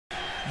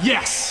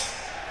Yes!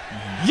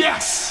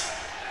 Yes!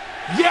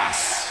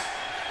 Yes!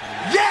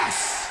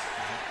 Yes!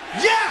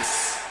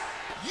 Yes!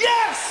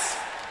 Yes!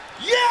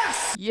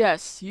 Yes!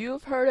 Yes,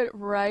 you've heard it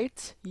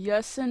right.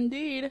 Yes,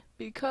 indeed,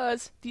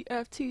 because the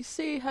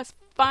FTC has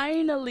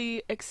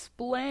finally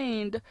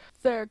explained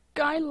their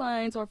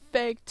guidelines or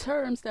vague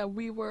terms that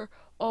we were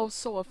all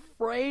so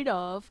afraid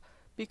of,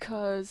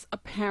 because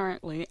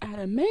apparently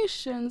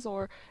animations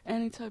or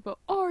any type of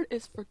art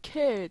is for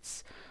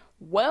kids.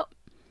 Well,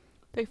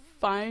 they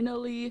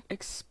finally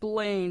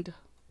explained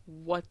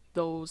what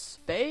those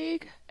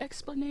vague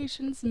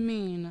explanations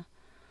mean.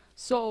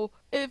 So,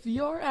 if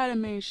your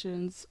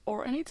animations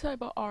or any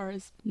type of art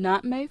is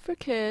not made for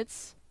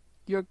kids,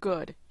 you're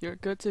good. You're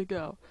good to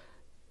go.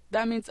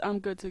 That means I'm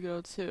good to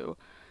go too.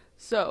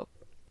 So,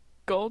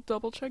 go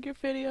double check your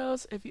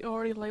videos. If you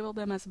already labeled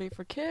them as made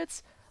for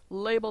kids,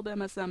 label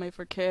them as not made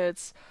for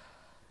kids.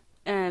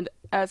 And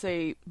as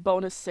a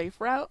bonus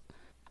safe route,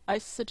 I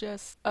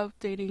suggest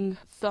updating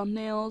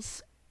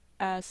thumbnails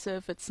as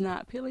if it's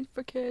not appealing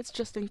for kids,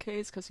 just in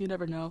case, because you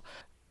never know.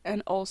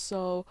 And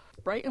also,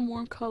 bright and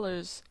warm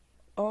colors.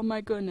 Oh my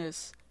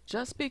goodness.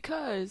 Just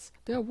because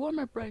they're warm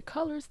and bright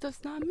colors does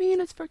not mean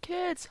it's for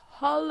kids.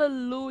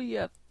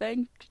 Hallelujah.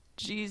 Thank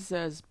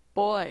Jesus.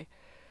 Boy.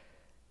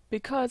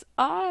 Because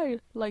I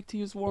like to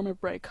use warm and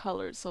bright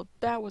colors, so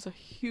that was a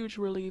huge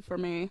relief for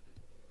me.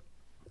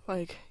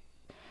 Like,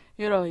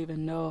 you don't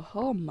even know.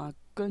 Oh my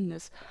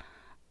goodness.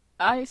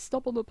 I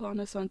stumbled upon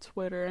this on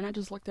Twitter and I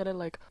just looked at it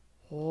like,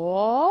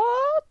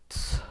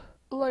 what?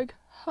 Like,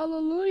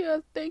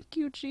 hallelujah, thank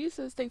you,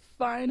 Jesus. They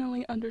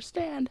finally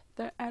understand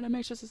that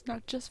animations is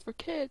not just for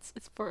kids,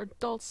 it's for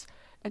adults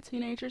and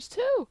teenagers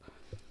too.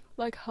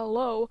 Like,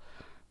 hello,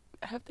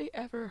 have they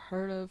ever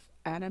heard of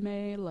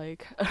anime?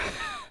 Like,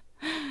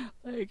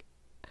 like,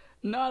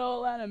 not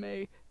all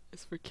anime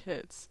is for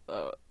kids.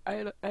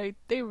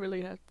 They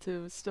really have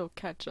to still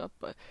catch up,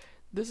 but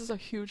this is a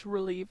huge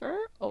reliever.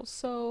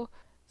 Also,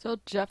 so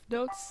Jeff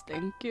Notes,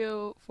 thank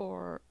you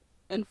for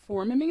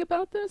informing me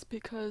about this,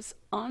 because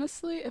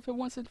honestly, if it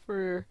wasn't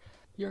for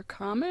your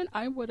comment,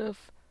 I would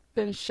have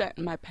been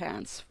shatting my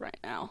pants right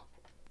now.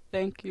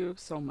 Thank you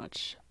so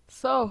much.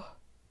 So,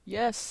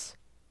 yes,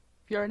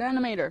 if you're an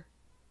animator,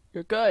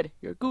 you're good,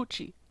 you're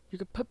Gucci. You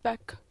can put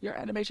back your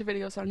animation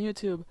videos on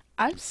YouTube.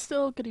 I'm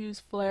still gonna use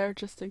Flare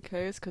just in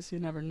case, because you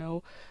never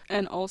know.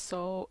 And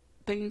also,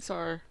 things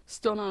are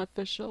still not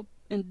official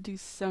in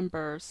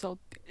December. So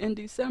in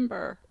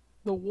December,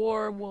 the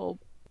war will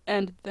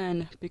end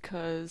then,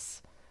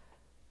 because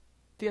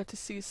the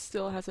FTC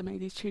still hasn't made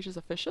these changes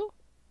official.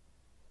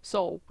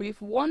 So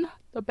we've won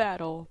the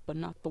battle, but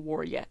not the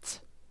war yet.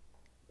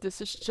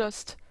 This is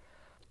just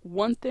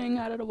one thing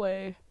out of the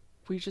way.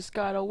 We just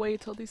gotta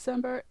wait till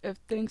December. If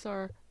things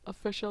are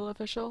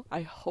official,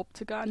 I hope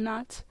to God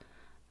not.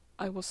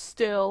 I will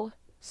still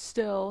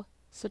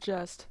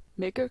suggest,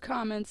 make your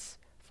comments,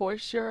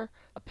 voice your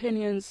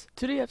opinions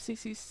to the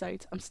FCC's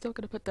site. I'm still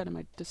gonna put that in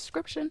my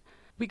description.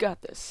 We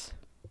got this.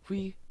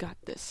 We got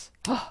this.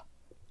 Oh,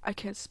 I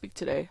can't speak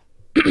today.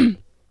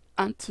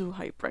 I'm too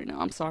hyped right now.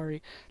 I'm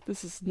sorry.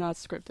 This is not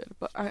scripted,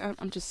 but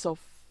I'm just so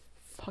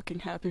fucking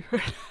happy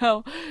right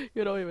now.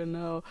 You don't even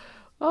know.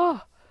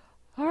 Oh,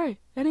 alright.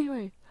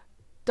 Anyway,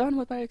 done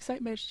with my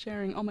excitement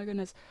sharing. Oh my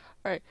goodness.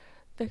 Alright.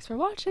 Thanks for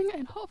watching,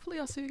 and hopefully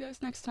I'll see you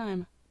guys next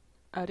time.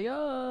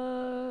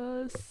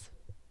 Adios.